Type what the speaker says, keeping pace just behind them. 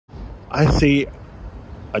I see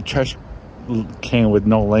a trash can with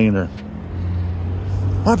no liner.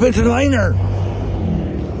 What happened to the liner?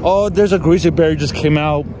 Oh, there's a grizzly bear just came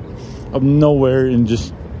out of nowhere and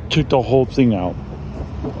just took the whole thing out.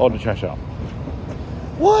 All the trash out.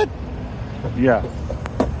 What? Yeah.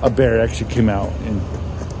 A bear actually came out and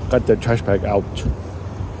got the trash bag out. So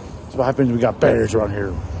what happens? We got bears around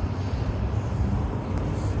here.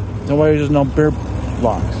 Nobody does no bear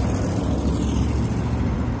blocks.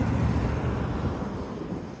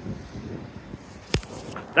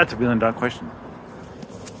 That's a $1 billion question.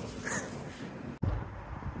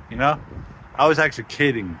 You know, I was actually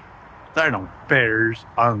kidding. There are no bears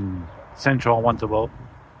on Central Want to Vote.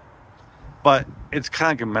 But it's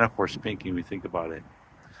kind of like a metaphor speaking when you think about it.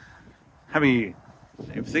 I mean,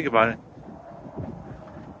 if you think about it,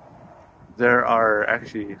 there are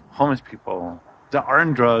actually homeless people that are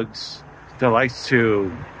on drugs that likes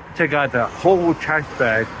to take out the whole trash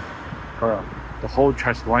bag or the whole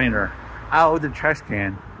trash liner out of the trash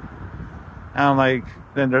can. And I'm like,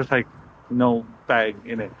 then there's like no bag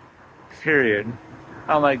in it, period.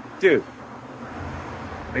 I'm like, dude,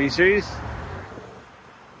 are you serious?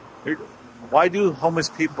 Why do homeless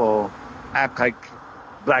people act like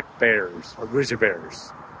black bears or grizzly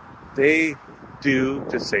bears? They do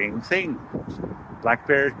the same thing. Black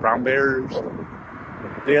bears, brown bears,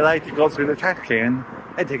 they like to go through the trash can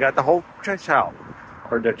and take out the whole trash out.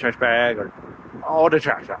 Or the trash bag, or all the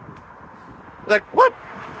trash out. Like, what?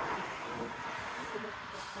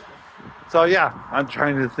 So yeah, I'm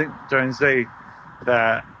trying to say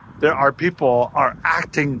that there are people are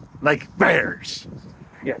acting like bears.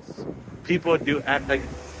 Yes, people do act like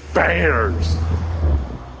bears.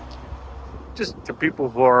 Just the people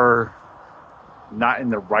who are not in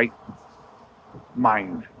the right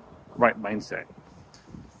mindset.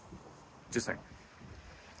 Just saying.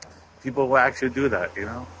 People will actually do that, you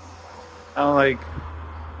know? I'm like,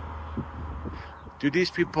 do these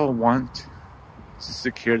people want to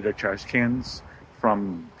secure their trash cans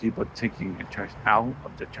from people taking the trash out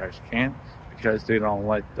of the trash can because they don't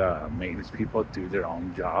let the maintenance people do their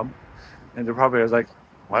own job? And they're probably like,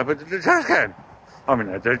 what happened to the trash can? I mean,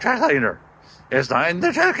 the trash liner. It's not in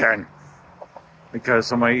the trash can. Because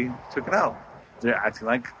somebody took it out. They're acting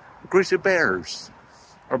like grizzly bears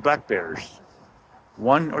or black bears.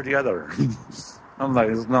 One or the other. I'm like,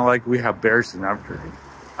 it's not like we have bears in Africa.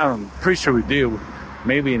 I'm pretty sure we do.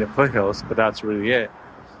 Maybe in the foothills, but that's really it.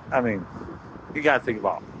 I mean, you gotta think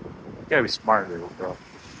about it. You gotta be smarter, bro.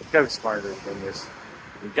 You gotta be smarter than this.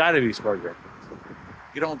 You gotta be smarter.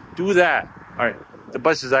 You don't do that. Alright, the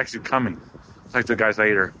bus is actually coming. Talk to the guys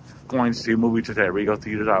later. Going to see a movie today. We go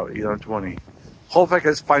theaters out, 8:20. Hope I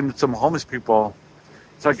can find some homeless people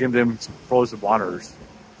so I can give them some frozen waters.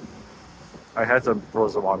 I had some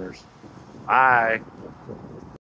frozen waters. Bye.